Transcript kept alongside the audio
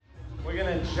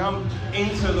to jump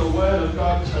into the Word of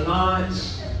God tonight.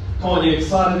 Come on, you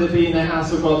excited to be in the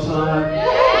house of God tonight?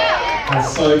 Yeah.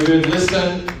 That's so good.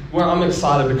 Listen, I'm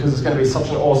excited because it's going to be such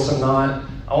an awesome night.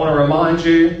 I want to remind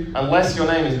you, unless your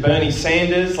name is Bernie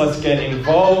Sanders, let's get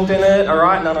involved in it, all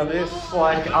right? None of this,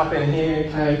 like, up in here,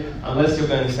 okay? Unless you're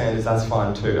Bernie Sanders, that's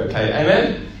fine too, okay?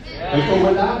 Amen? Yeah. We cool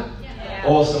with that? Yeah.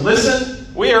 Awesome.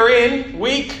 Listen, we are in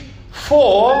week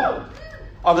 4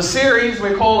 of a series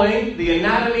we're calling The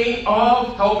Anatomy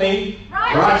of, help me,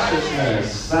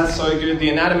 Righteousness. That's so good. The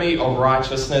Anatomy of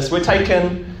Righteousness. We're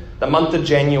taking the month of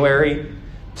January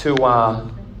to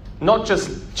not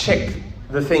just check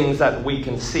the things that we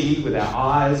can see with our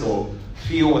eyes or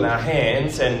feel with our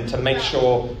hands, and to make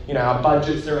sure, our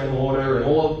budgets are in order and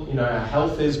all, our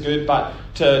health is good, but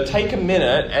to take a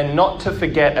minute and not to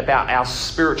forget about our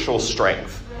spiritual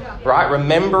strength, right?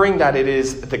 Remembering that it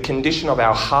is the condition of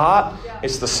our heart,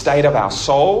 it's the state of our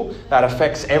soul that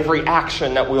affects every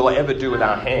action that we'll ever do with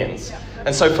our hands.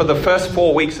 And so for the first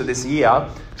 4 weeks of this year,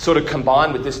 sort of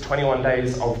combined with this 21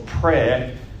 days of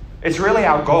prayer, it's really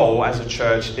our goal as a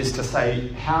church is to say,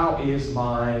 how is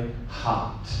my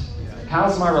heart?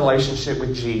 How's my relationship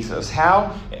with Jesus?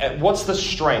 What's the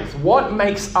strength? What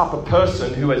makes up a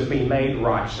person who has been made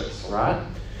righteous, right?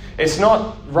 It's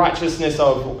not righteousness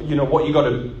of, what you got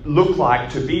to look like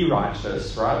to be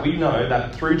righteous, right? We know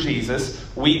that through Jesus,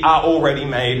 we are already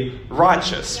made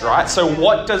righteous, right? So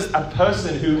what does a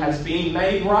person who has been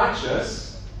made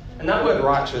righteous, and that word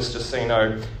righteous, just so you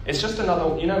know, it's just another,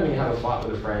 when you have a fight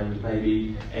with a friend,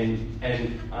 maybe, and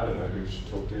I don't know who you should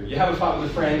talk to. You have a fight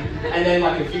with a friend, and then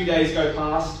like a few days go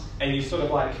past, and you sort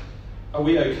of like, are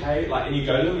we okay? Like, and you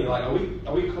go to them, and you're like,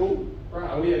 are we cool? Right?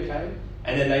 Are we okay?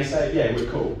 And then they say, yeah,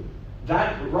 we're cool.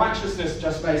 That righteousness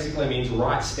just basically means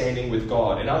right standing with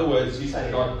God. In other words, you say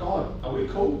to God, are we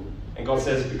cool? And God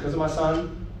says, because of my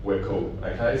son, we're cool,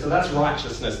 okay? So that's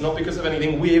righteousness, not because of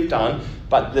anything we've done,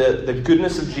 but the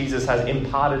goodness of Jesus has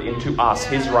imparted into us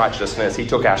his righteousness. He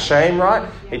took our shame, right?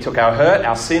 He took our hurt,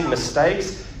 our sin,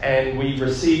 mistakes, and we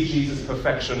received Jesus'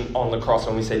 perfection on the cross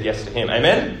when we said yes to him.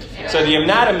 Amen? Yeah. So the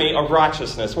anatomy of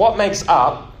righteousness. What makes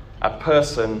up a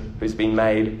person who's been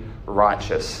made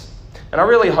righteous? And I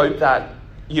really hope that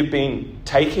you've been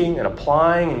taking and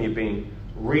applying, and you've been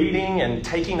reading and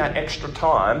taking that extra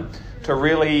time to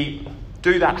really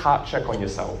do that heart check on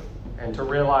yourself and to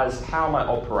realize, how am I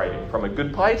operating? From a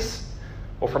good place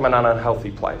or from an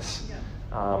unhealthy place?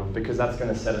 Because that's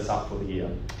going to set us up for the year.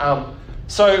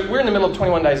 So we're in the middle of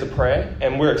 21 days of prayer,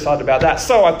 and we're excited about that.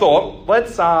 So I thought,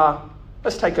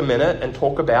 let's take a minute and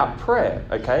talk about prayer,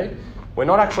 okay? We're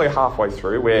not actually halfway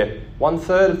through. We're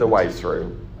 1/3 of the way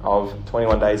through of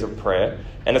 21 days of prayer,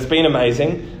 and it's been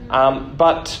amazing.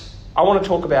 But I want to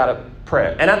talk about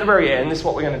prayer. And at the very end, this is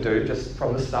what we're going to do, just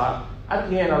from the start. At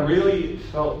the end, I really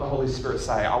felt the Holy Spirit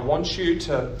say, I want you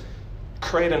to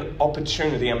create an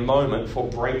opportunity, a moment for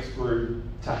breakthrough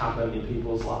to happen in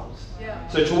people's lives. Yeah.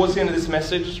 So towards the end of this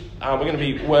message, we're going to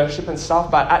be worship and stuff,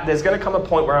 but there's going to come a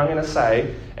point where I'm going to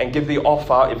say and give the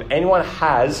offer, if anyone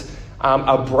has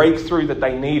a breakthrough that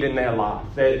they need in their life.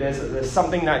 There's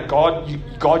something that God,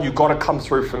 you've got to come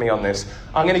through for me on this.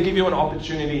 I'm going to give you an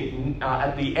opportunity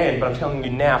at the end, but I'm telling you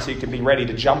now so you can be ready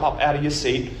to jump up out of your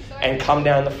seat and come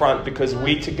down the front, because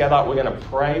we together, we're going to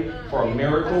pray for a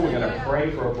miracle. We're going to pray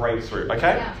for a breakthrough,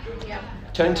 okay? Yeah.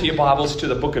 Turn to your Bibles to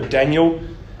the book of Daniel,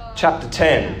 chapter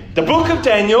 10. The book of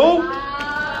Daniel,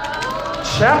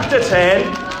 chapter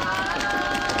 10.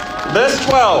 Verse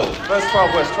 12.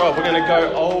 We're going to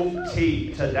go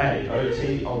OT today.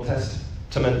 OT, Old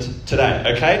Testament today,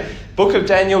 okay? Book of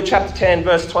Daniel, chapter 10,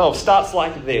 verse 12, starts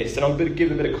like this. And I'm going to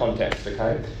give a bit of context,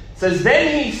 okay? It says,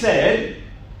 then he said,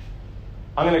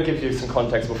 I'm going to give you some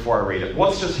context before I read it.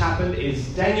 What's just happened is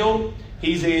Daniel,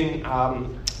 he's in,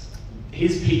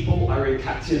 his people are in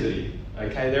captivity,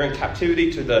 okay? They're in captivity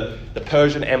to the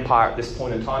Persian Empire at this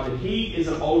point in time. And he is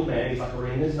an old man. He's like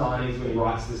around his 90s when he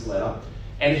writes this letter.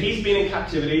 And he's been in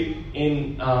captivity,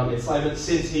 in enslavement,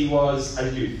 since he was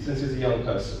a youth, since he was a young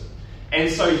person.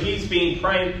 And so he's been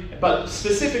praying, but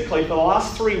specifically for the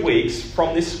last 3 weeks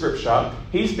from this scripture,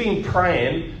 he's been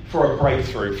praying for a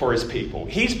breakthrough for his people.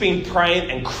 He's been praying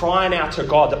and crying out to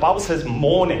God. The Bible says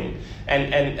mourning,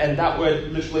 and that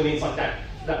word literally means like that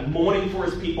mourning for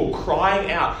his people,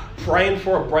 crying out, praying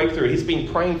for a breakthrough. He's been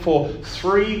praying for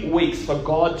 3 weeks for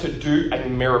God to do a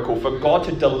miracle, for God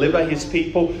to deliver his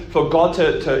people, for God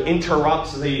to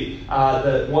interrupt the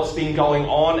what's been going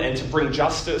on and to bring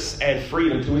justice and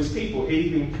freedom to his people.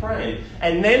 He's been praying.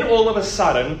 And then all of a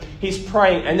sudden, he's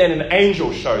praying, and then an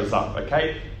angel shows up,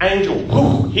 okay?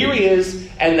 Angel, here he is,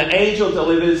 and the angel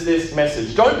delivers this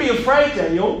message. Don't be afraid,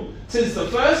 Daniel. Since the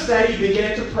first day you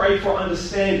began to pray for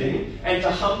understanding and to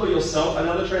humble yourself,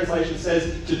 another translation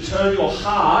says to turn your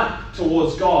heart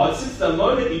towards God. Since the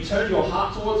moment you turned your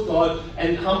heart towards God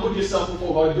and humbled yourself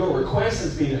before God, your request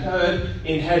has been heard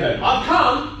in heaven. I've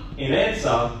come in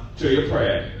answer to your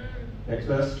prayer. Next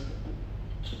verse.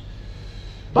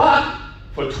 But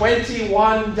for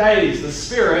 21 days, the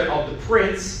spirit of the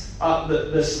prince,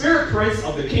 the spirit prince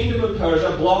of the kingdom of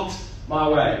Persia blocked my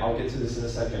way. I'll get to this in a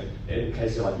second, in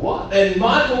case you're like, what? Then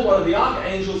Michael, one of the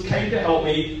archangels, came to help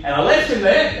me, and I left him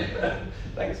there.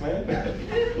 Thanks, man.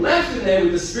 Left him there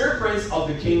with the spirit prince of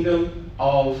the kingdom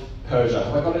of Persia.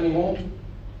 Have I got any more?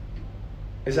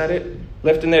 Is that it?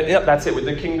 Left him there? Yep, that's it, with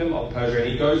the kingdom of Persia.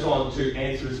 And he goes on to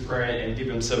answer his prayer and give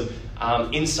him some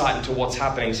insight into what's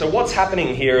happening. So what's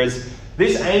happening here is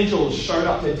this angel showed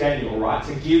up to Daniel, right,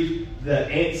 to give the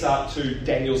answer to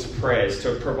Daniel's prayers,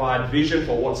 to provide vision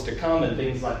for what's to come and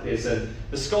things like this. And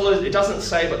the scholars, it doesn't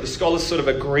say, but the scholars sort of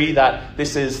agree that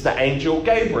this is the angel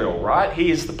Gabriel, right?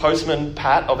 He is the postman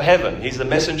Pat of heaven. He's the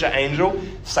messenger angel,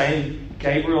 same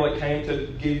Gabriel that came to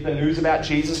give the news about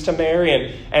Jesus to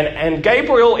Mary. And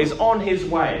Gabriel is on his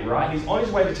way, right? He's on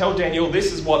his way to tell Daniel,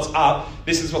 this is what's up,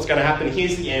 this is what's going to happen,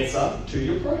 here's the answer to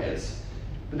your prayers.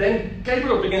 But then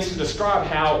Gabriel begins to describe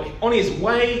how on his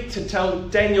way to tell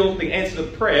Daniel the answer to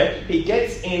the prayer, he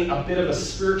gets in a bit of a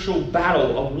spiritual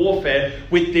battle of warfare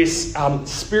with this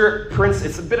spirit prince.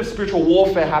 It's a bit of spiritual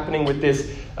warfare happening with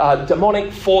this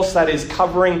demonic force that is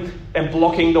covering and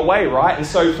blocking the way, right? And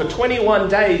so for 21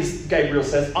 days, Gabriel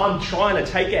says, I'm trying to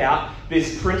take out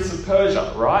this prince of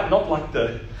Persia, right? Not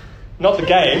the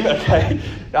game, okay?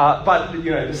 But,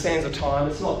 the sands of time,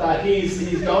 it's not that.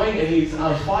 He's going and he's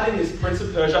fighting this prince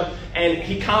of Persia and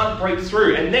he can't break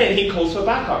through. And then he calls for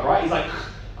backup, right? He's like,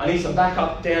 I need some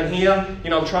backup down here.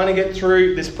 I'm trying to get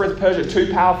through this prince of Persia,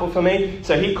 too powerful for me.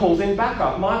 So he calls in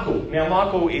backup, Michael. Now,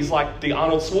 Michael is like the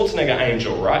Arnold Schwarzenegger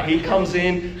angel, right? He comes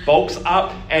in, bulks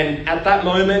up, and at that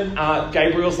moment,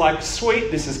 Gabriel's like, sweet,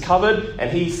 this is covered.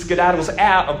 And he skedaddles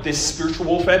out of this spiritual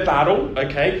warfare battle,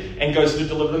 okay, and goes to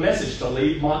deliver the message to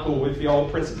leave Michael with the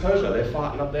old prince of Persia. They're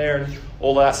fighting up there and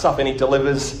all that stuff, and he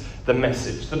delivers the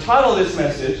message. The title of this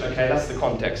message, okay, that's the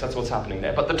context, that's what's happening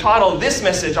there. But the title of this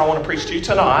message I want to preach to you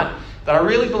tonight, that I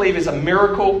really believe is a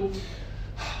miracle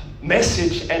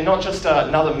message, and not just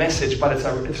another message, but it's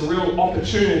a real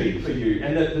opportunity for you.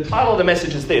 And the title of the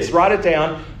message is this, write it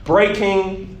down,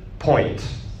 Breaking Point.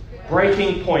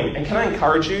 Breaking Point. And can I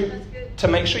encourage you to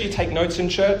make sure you take notes in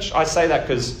church? I say that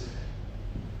because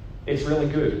it's really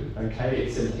good, okay?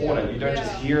 It's important. You don't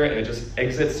just hear it and it just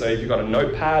exits. So if you've got a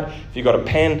notepad, if you've got a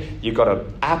pen, you've got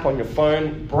an app on your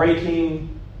phone,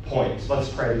 Breaking Point. Let's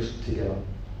pray together.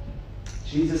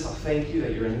 Jesus, I thank you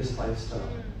that you're in this place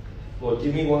tonight. Lord,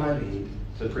 give me what I need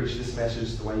to preach this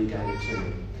message the way you gave it to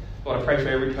me. Lord, I pray for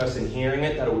every person hearing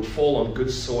it, that it would fall on good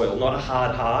soil, not a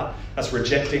hard heart that's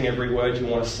rejecting every word you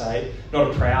want to say, not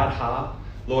a proud heart,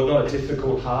 Lord, not a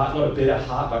difficult heart, not a bitter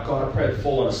heart, but God, I pray it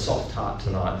fall on a soft heart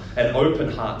tonight, an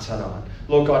open heart tonight.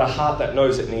 Lord God, a heart that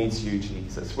knows it needs you,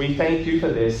 Jesus. We thank you for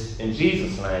this in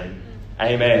Jesus' name.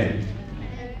 Amen.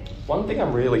 One thing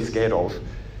I'm really scared of,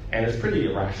 and it's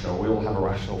pretty irrational, we all have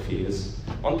irrational fears.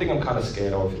 One thing I'm kind of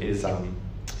scared of is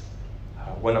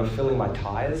when I'm filling my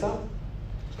tyres up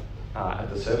at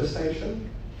the service station,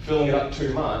 filling it up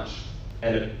too much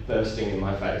and it bursting in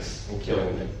my face and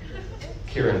killing me.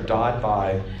 Kieran died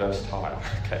by burst tyre.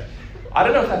 Okay. I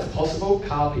don't know if that's possible.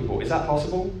 Car people, is that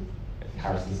possible?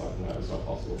 Harrison's like, no, it's not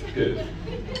possible. Good.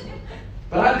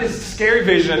 But I have this scary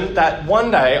vision that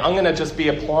one day I'm going to just be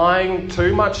applying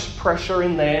too much pressure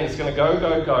in there and it's going to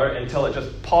go until it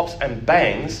just pops and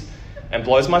bangs and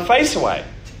blows my face away.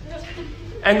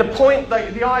 And the point,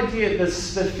 the idea, the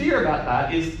fear about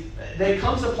that is there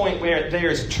comes a point where there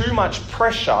is too much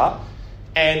pressure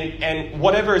and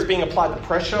whatever is being applied, the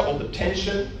pressure or the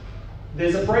tension,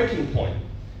 there's a breaking point.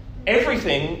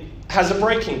 Everything has a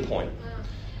breaking point.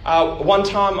 One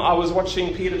time I was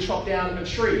watching Peter chop down a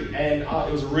tree, and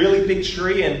it was a really big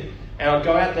tree, and I'd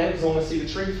go out there because I want to see the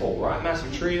tree fall, right?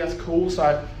 Massive tree, that's cool.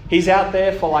 So he's out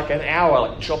there for like an hour,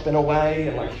 like chopping away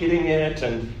and like hitting it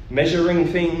and measuring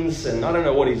things, and I don't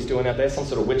know what he's doing out there, some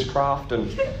sort of witchcraft,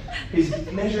 and he's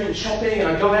measuring, chopping, and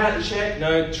I go out and check,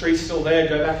 no, tree's still there,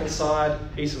 go back inside,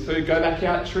 eat some food, go back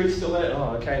out, tree's still there,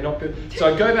 oh, okay, not good.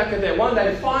 So I go back in there. One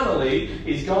day, finally,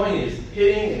 he's going, he's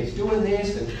hitting, and he's doing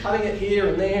this, and cutting it here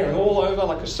and there, and all over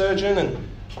like a surgeon,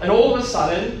 and all of a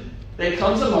sudden, there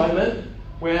comes a moment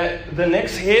where the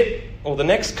next hit, or the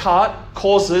next cut,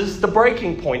 causes the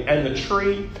breaking point, and the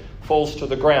tree falls to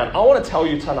the ground. I want to tell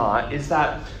you tonight is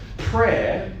that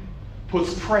prayer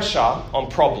puts pressure on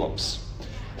problems.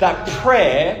 That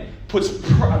prayer puts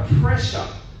pressure,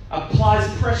 applies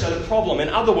pressure to the problem. In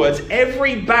other words,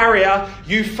 every barrier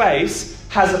you face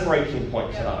has a breaking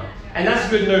point tonight. And that's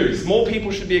good news. More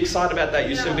people should be excited about that,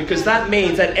 Houston, because that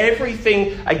means that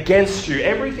everything against you,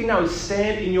 everything that would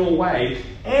stand in your way,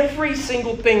 every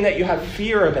single thing that you have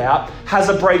fear about has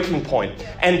a breaking point.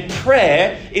 And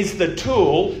prayer is the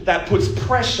tool that puts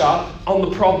pressure on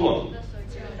the problem.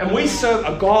 And we serve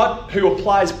a God who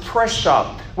applies pressure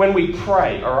when we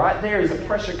pray, all right? There is a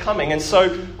pressure coming. And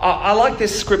so I like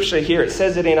this scripture here. It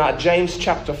says it in James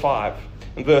chapter 5.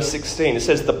 In verse 16, it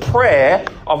says, the prayer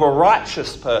of a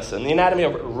righteous person, the anatomy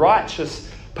of a righteous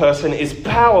person is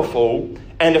powerful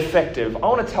and effective. I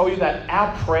want to tell you that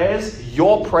our prayers,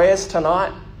 your prayers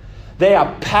tonight, they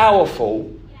are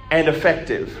powerful and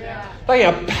effective. They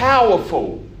are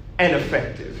powerful and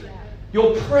effective.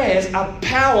 Your prayers are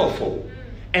powerful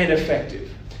and effective.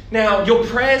 Now, your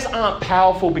prayers aren't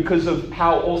powerful because of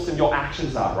how awesome your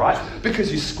actions are, right? Because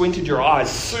you squinted your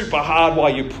eyes super hard while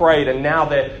you prayed and now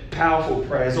they're powerful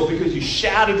prayers. Or because you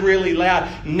shouted really loud,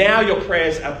 now your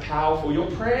prayers are powerful. Your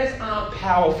prayers aren't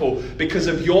powerful because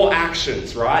of your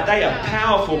actions, right? They are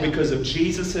powerful because of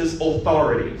Jesus'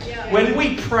 authority. When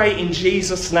we pray in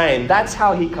Jesus' name, that's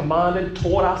how he commanded,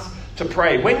 taught us to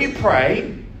pray. When you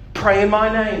pray, pray in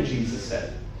my name, Jesus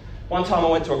said. One time I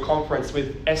went to a conference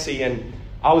with Essie and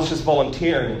I was just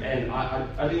volunteering and I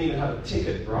didn't even have a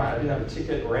ticket, right? I didn't have a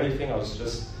ticket or anything. I was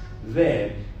just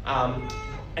there. And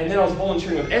then I was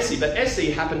volunteering with Essie, but Essie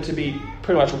happened to be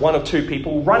pretty much one of two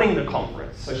people running the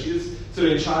conference. So she was sort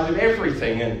of in charge of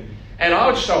everything. And I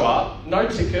would show up, no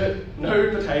ticket, no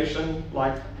invitation,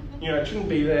 shouldn't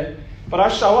be there. But I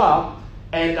show up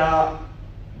and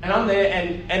I'm there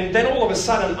and then all of a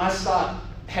sudden I start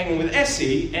hanging with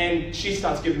Essie and she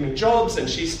starts giving me jobs and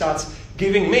she starts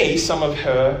giving me some of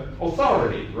her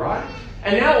authority, right?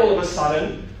 And now all of a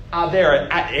sudden,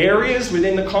 there are areas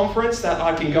within the conference that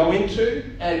I can go into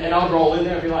and I'll roll in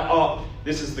there and be like, oh,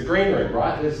 this is the green room,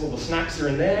 right? There's all the snacks are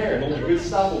in there and all the good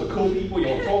stuff, all the cool people you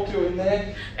want to talk to in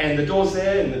there. And the door's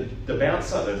there and the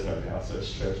bouncer, there's no bouncer,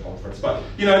 it's church conference. But,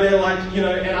 they're like, and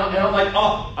I'm like,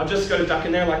 oh, I've just got to duck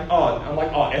in there.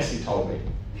 Oh, Essie told me.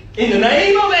 In the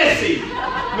name of Essie,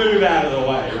 move out of the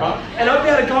way, right? And I'll be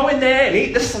able to go in there and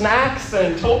eat the snacks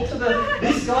and talk to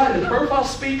this guy, the profile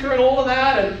speaker and all of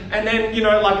that. And then,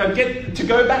 I get to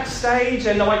go backstage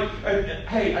and they're like,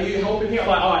 hey, are you helping here? I'm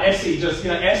like, oh, Essie,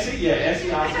 Essie? Yeah,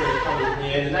 Essie asked me to come with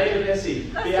me. In the name of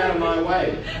Essie, be out of my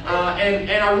way.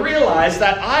 And I realized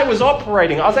that I was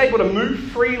able to move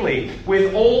freely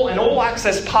with all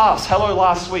access pass. Hello,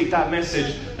 last week, that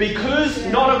message. Because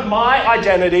not of my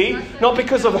identity, not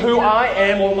because of who I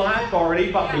am or my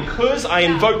authority, but because I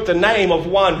invoked the name of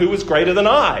one who was greater than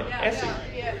I. Essie.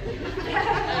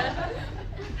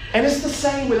 And it's the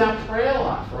same with our prayer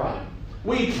life, right?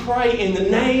 We pray in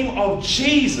the name of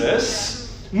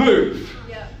Jesus, move.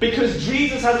 Because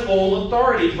Jesus has all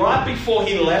authority. Right before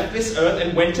he left this earth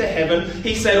and went to heaven,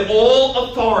 he said, all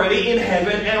authority in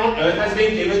heaven and on earth has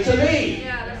been given to me.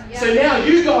 So now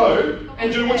you go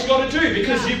and do what you got to do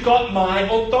because you've got my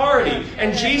authority.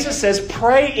 And Jesus says,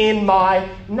 pray in my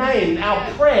name.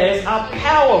 Our prayers are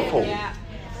powerful.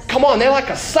 Come on, they're like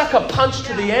a sucker punch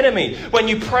to the enemy when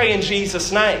you pray in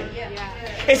Jesus' name.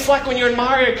 It's like when you're in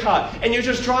Mario Kart and you're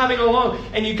just driving along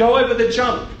and you go over the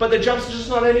jump, but the jump's just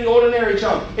not any ordinary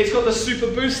jump. It's got the super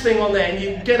boost thing on there and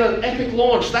you get an epic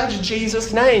launch. That's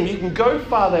Jesus' name. You can go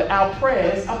farther. Our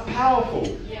prayers are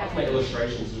powerful. I can make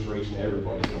illustrations just reaching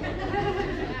everybody.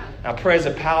 Our prayers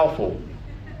are powerful.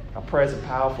 Our prayers are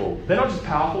powerful. They're not just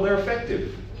powerful, they're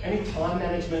effective. Any time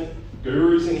management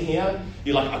gurus in here,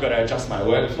 you're like, I've got to adjust my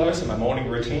workflow so my morning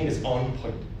routine is on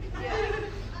point.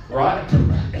 Right?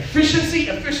 Efficiency,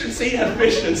 right?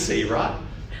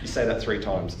 You say that 3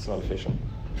 times, it's not efficient.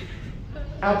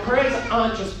 Our prayers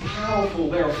aren't just powerful,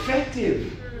 they're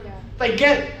effective. They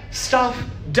get stuff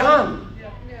done.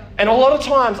 And a lot of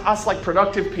times, us like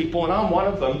productive people, and I'm one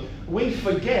of them, we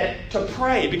forget to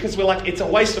pray because we're like, it's a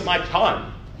waste of my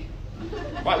time.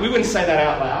 Right? We wouldn't say that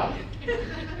out loud.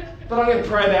 But I'm going to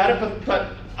pray about it,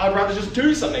 but I'd rather just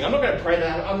do something. I'm not going to pray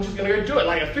that. I'm just going to go do it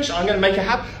like efficient. I'm going to make it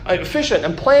happen. Efficient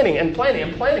and planning.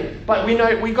 But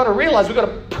we've got to realize we've got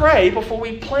to pray before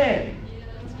we plan.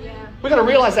 We've got to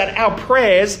realize that our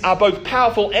prayers are both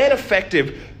powerful and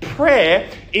effective. Prayer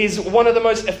is one of the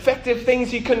most effective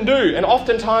things you can do. And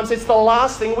oftentimes it's the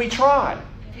last thing we try.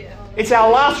 It's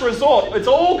our last resort. It's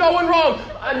all going wrong.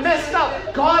 I messed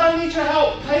up. God, I need your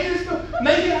help. Pay this bill.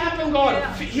 Make it happen, God.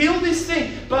 Heal this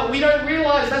thing. But we don't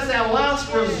realize that's our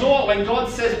last resort when God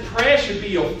says prayer should be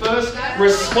your first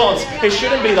response. It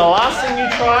shouldn't be the last thing you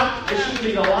try. It shouldn't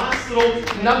be the last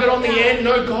little nugget on the end.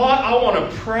 No, God, I want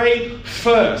to pray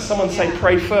first. Someone say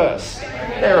pray first.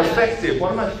 They're effective.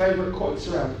 One of my favorite quotes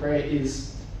around prayer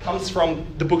comes from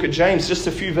the book of James, just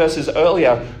a few verses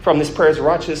earlier from this prayer is a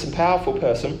righteous and powerful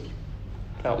person.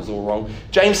 That was all wrong.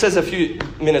 James says a few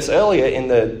minutes earlier in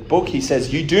the book, he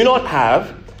says, you do not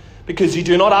have because you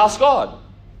do not ask God.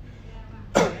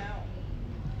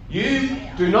 You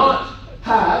do not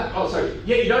have,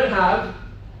 you don't have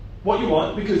what you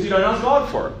want because you don't ask God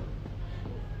for it.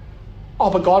 Oh,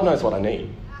 but God knows what I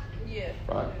need. Yeah.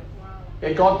 Right?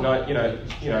 Yeah, God knows, you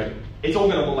know, it's all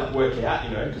going to work out,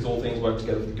 because all things work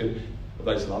together for the good of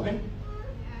those who love Him.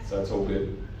 So it's all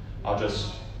good.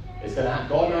 It's going to happen.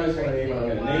 God knows what I need when I'm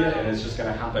going to need it, and it's just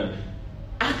going to happen.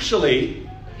 Actually,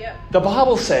 the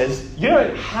Bible says you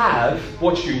don't have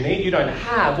what you need, you don't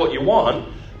have what you want,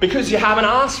 because you haven't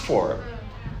asked for it.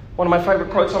 One of my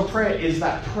favourite quotes on prayer is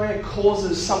that prayer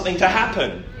causes something to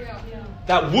happen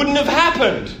that wouldn't have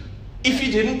happened if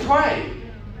you didn't pray.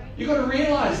 You've got to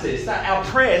realise this, that our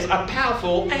prayers are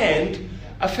powerful and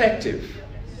effective.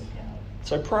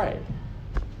 So pray.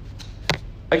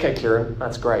 Okay, Kieran,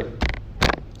 that's great.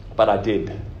 But I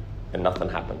did, and nothing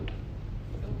happened.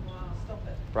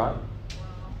 Right?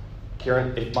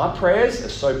 Kieran, if my prayers are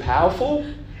so powerful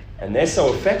and they're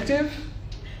so effective,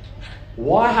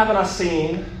 why haven't I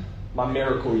seen my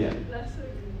miracle yet?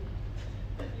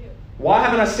 Why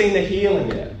haven't I seen the healing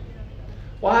yet?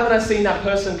 Why haven't I seen that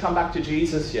person come back to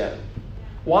Jesus yet?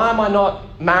 Why am I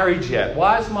not married yet?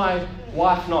 Why is my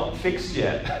wife not fixed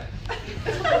yet?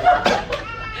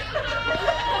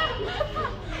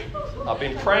 I've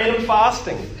been praying and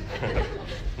fasting.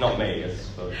 Not me, it's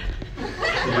for you.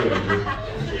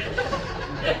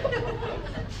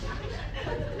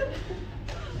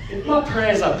 If my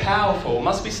prayers are powerful, it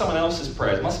must be someone else's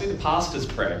prayer. It must be the pastor's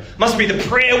prayer. It must be the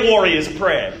prayer warrior's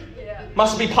prayer. It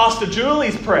must be Pastor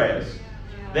Julie's prayers.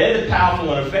 They're the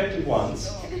powerful and effective ones.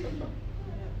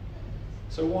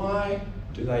 So why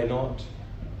do they not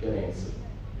get answered?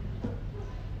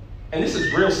 And this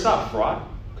is real stuff, right?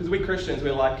 Because we Christians,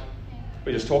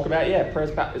 we just talk about,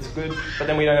 prayer's it's good, but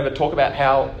then we don't ever talk about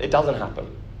how it doesn't happen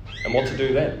and what to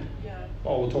do then.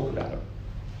 Well, we'll talk about it.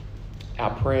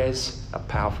 Our prayers are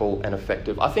powerful and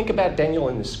effective. I think about Daniel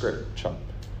in the scripture.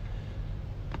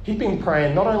 He'd been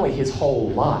praying not only his whole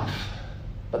life,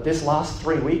 but this last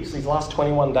 3 weeks, these last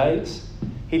 21 days,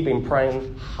 he'd been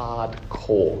praying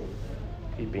hardcore.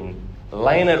 He'd been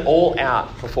laying it all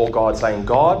out before God, saying,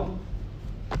 God,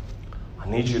 I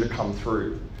need you to come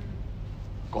through.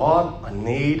 God, I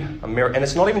need a miracle. And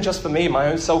it's not even just for me, my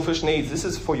own selfish needs. This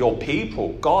is for your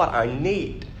people. God, I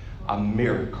need a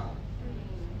miracle.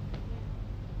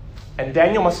 And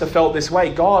Daniel must have felt this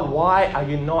way. God, why are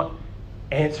you not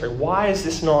answering? Why is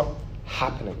this not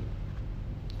happening?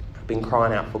 I've been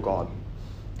crying out for God.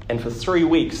 And for 3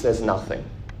 weeks, there's nothing.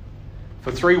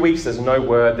 For 3 weeks, there's no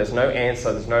word, there's no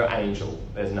answer, there's no angel,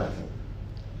 there's nothing.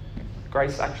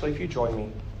 Grace, actually, if you join me,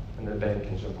 and the band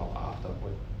can jump up after.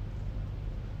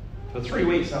 For 3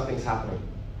 weeks, nothing's happening.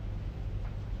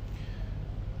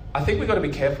 I think we've got to be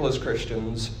careful as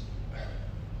Christians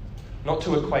not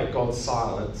to equate God's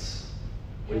silence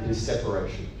with His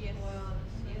separation.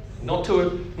 Not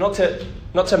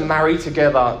to marry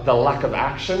together the lack of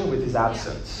action with His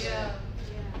absence.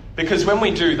 Because when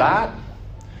we do that,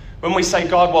 when we say,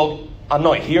 God, well, I'm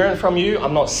not hearing from you,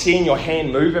 I'm not seeing your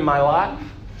hand move in my life,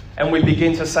 and we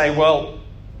begin to say, well,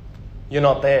 you're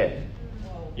not there.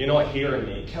 You're not hearing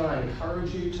me. Can I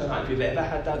encourage you tonight, if you've ever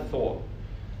had that thought,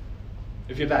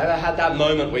 if you've ever had that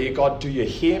moment where you, God, do you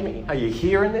hear me? Are you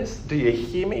hearing this? Do you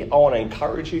hear me? I want to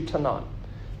encourage you tonight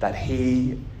that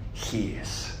He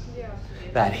hears.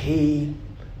 That He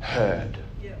heard.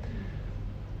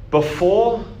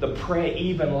 Before the prayer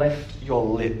even left your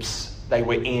lips, they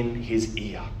were in His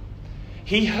ear.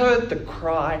 He heard the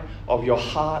cry of your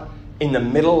heart in the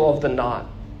middle of the night.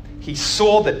 He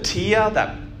saw the tear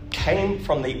that came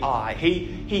from the eye.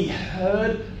 He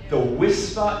heard the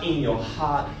whisper in your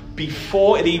heart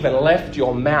before it even left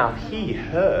your mouth. He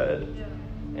heard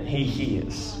and He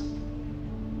hears.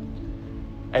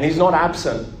 And He's not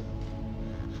absent.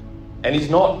 And He's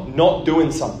not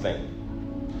doing something.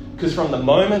 Because from the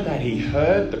moment that He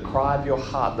heard the cry of your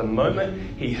heart, the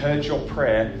moment He heard your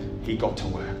prayer, He got to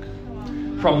work.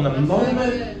 From the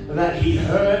moment that He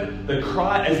heard the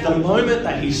cry, as the moment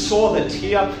that He saw the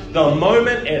tear, the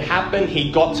moment it happened,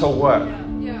 He got to work.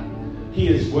 He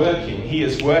is working. He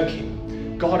is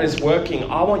working. God is working.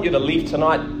 I want you to leave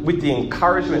tonight with the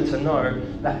encouragement to know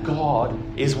that God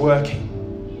is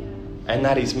working and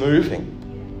that He's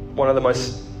moving. One of the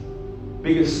most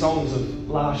biggest songs of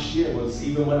last year was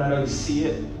Even When I Don't See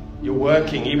It, You're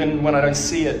Working. Even when I don't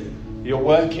see it, You're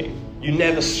working. You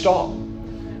never stop.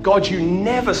 God, you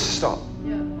never stop.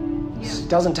 He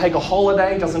doesn't take a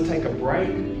holiday, doesn't take a break.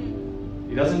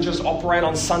 He doesn't just operate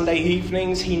on Sunday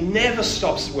evenings. He never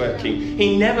stops working.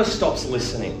 He never stops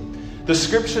listening. The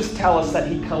scriptures tell us that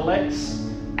He collects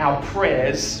our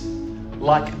prayers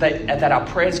like that our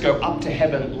prayers go up to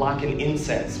heaven like an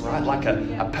incense, right? Like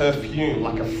a perfume,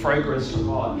 like a fragrance to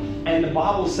God. And the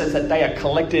Bible says that they are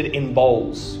collected in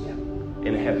bowls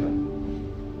in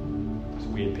heaven. It's a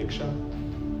weird picture.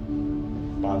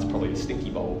 Mine's probably a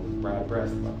stinky bowl, bad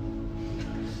breath.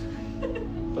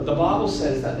 But the Bible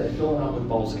says that they're filling up with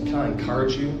bowls. And can I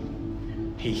encourage you?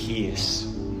 He hears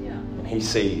and He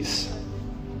sees.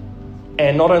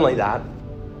 And not only that,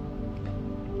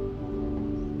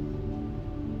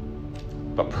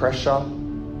 but pressure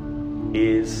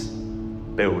is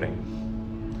building.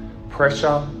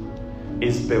 Pressure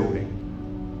is building.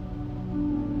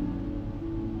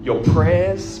 Your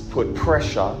prayers put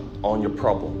pressure on your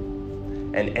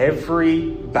problem. And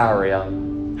every barrier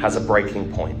has a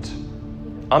breaking point.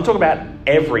 I'm talking about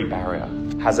every barrier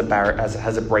has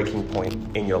a breaking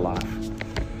point in your life.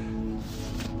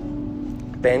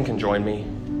 Ben can join me.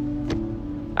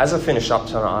 As I finish up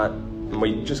tonight, and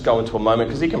we just go into a moment,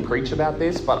 because he can preach about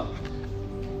this, but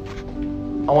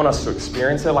I want us to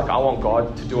experience it. Like, I want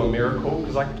God to do a miracle,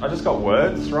 because I just got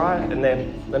words, right? And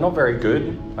they're not very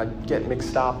good. I get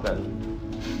mixed up, and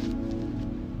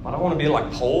I don't want to be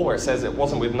like Paul, where it says it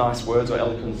wasn't with nice words or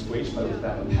eloquent speech, but it was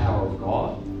about the power of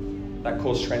God that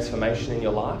caused transformation in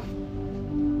your life.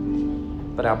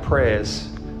 But our prayers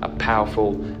are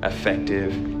powerful,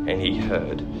 effective, and He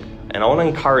heard. And I want to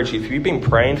encourage you, if you've been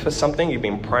praying for something, you've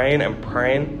been praying and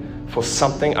praying for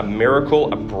something, a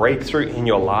miracle, a breakthrough in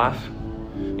your life,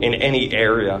 in any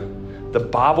area, the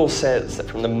Bible says that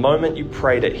from the moment you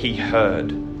prayed it, He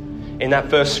heard. In that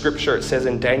first scripture, it says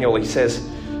in Daniel, He says,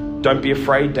 "Don't be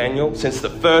afraid, Daniel, since the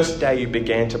first day you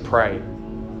began to pray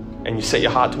and you set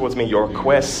your heart towards me, your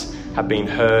requests have been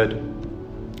heard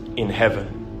in heaven."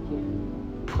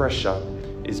 Pressure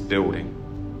is building.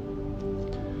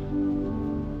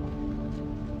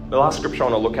 The last scripture I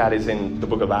want to look at is in the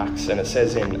book of Acts, and it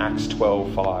says in Acts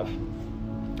 12:5,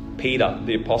 Peter,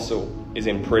 the apostle, is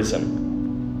in prison.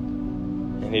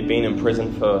 And he'd been in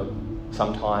prison for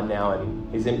some time now, and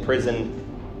he's in prison.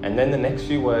 And then the next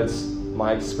few words,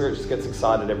 my spirit just gets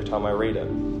excited every time I read it.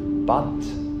 But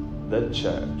the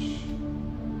church.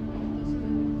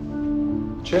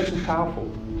 Church is powerful.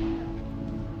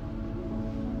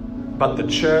 But the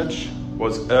church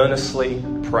was earnestly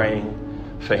praying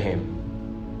for him.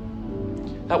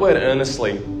 That word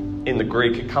earnestly in the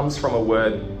Greek, it comes from a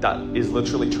word that is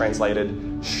literally translated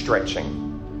stretching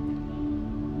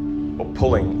or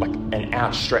pulling, like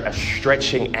a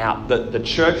stretching out. The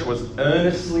church was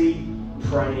earnestly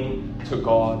praying to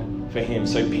God for him.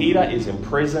 So Peter is in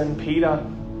prison. Peter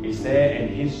is there,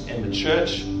 and the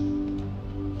church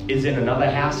is in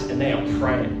another house, and they are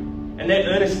praying. And they're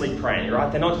earnestly praying, right?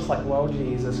 They're not just like, "Well,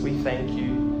 Jesus, we thank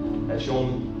you that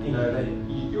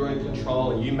you're in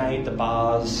control and you made the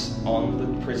bars on the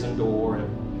prison door, and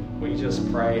we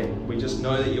just pray and we just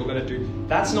know that you're going to do."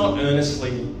 That's not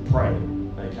earnestly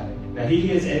praying, okay? Now, He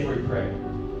hears every prayer.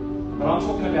 But I'm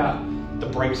talking about the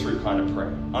breakthrough kind of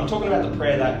prayer. I'm talking about the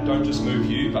prayer that don't just move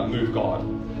you, but move God.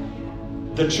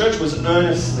 The church was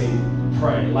earnestly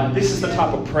praying. Like, this is the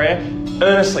type of prayer,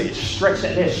 earnestly.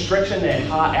 They're stretching their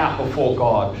heart out before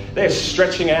God. They're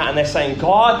stretching out and they're saying,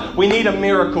 "God, we need a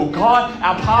miracle. God,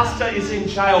 our pastor is in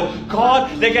jail.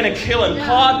 God, they're going to kill him.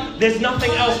 God, there's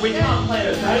nothing else. We can't plan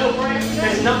a jail break.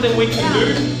 There's nothing we can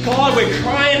do. God, we're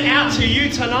crying out to you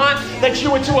tonight that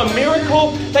you would do a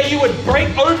miracle, that you would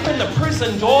break open the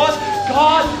prison doors.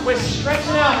 God, we're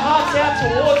stretching our hearts out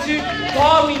towards you.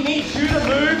 God, we need you to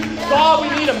move. God, we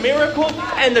need a miracle."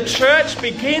 And the church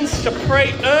begins to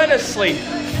pray earnestly,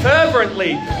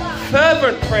 fervently,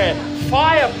 fervent prayer,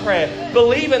 fire prayer,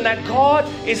 believing that God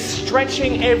is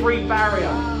stretching every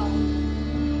barrier.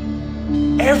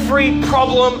 Every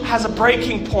problem has a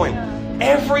breaking point.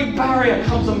 Every barrier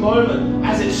comes a moment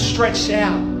as it's stretched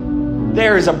out.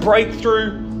 There is a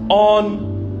breakthrough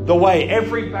on the way.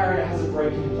 Every barrier has a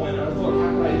breaking point. And I thought, how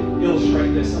can I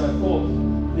illustrate this? And I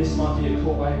thought this might be a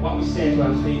cool way. While we stand to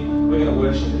our feet, we're going to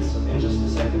worship this in just a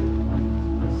second.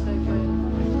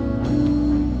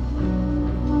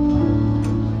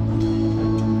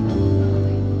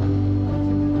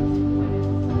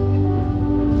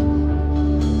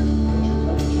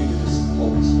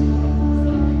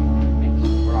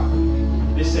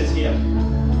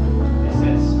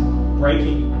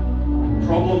 breaking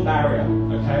problem barrier,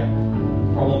 okay?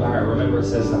 Problem barrier, remember it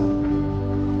says that.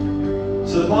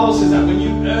 So the Bible says that when you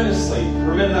earnestly,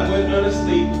 remember that word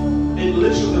earnestly, it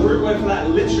literally, the root word for that,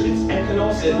 literally, it's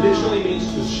ekanos, it literally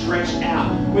means to stretch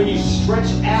out. When you stretch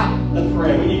out the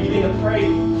prayer, when you begin to pray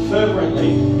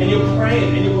fervently, and you're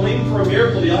praying and you're believing for a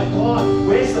miracle, you're like, God,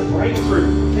 where's the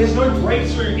breakthrough? There's no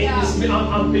breakthrough in this.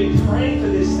 I've been praying for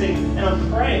this thing, and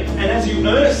I'm praying. And as you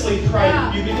earnestly pray,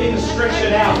 you begin to stretch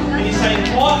it out. And you're saying,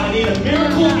 God, I need a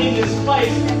miracle in this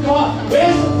place. God,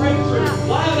 where's the breakthrough?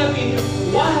 Why haven't I been here?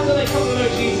 Why hasn't they come to know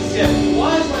Jesus yet?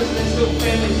 Why is there still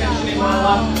family tension in my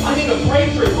life? I need a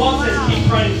breakthrough. God says, keep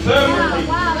praying fervently.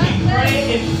 Keep praying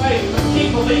in faith.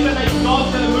 Keep believing that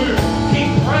God's going to move.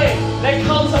 Keep praying. There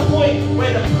comes a point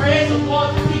where the prayers of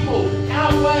God's people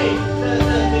outweigh the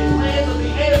plans of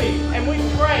the enemy. And we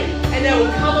pray. And there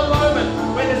will come a moment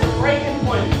where there's a breaking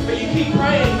point. But you keep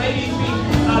praying. Maybe it's been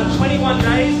 21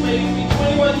 days. Maybe it's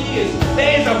been 21 years.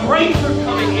 There's a breakthrough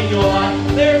coming in your life.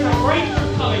 There is a breakthrough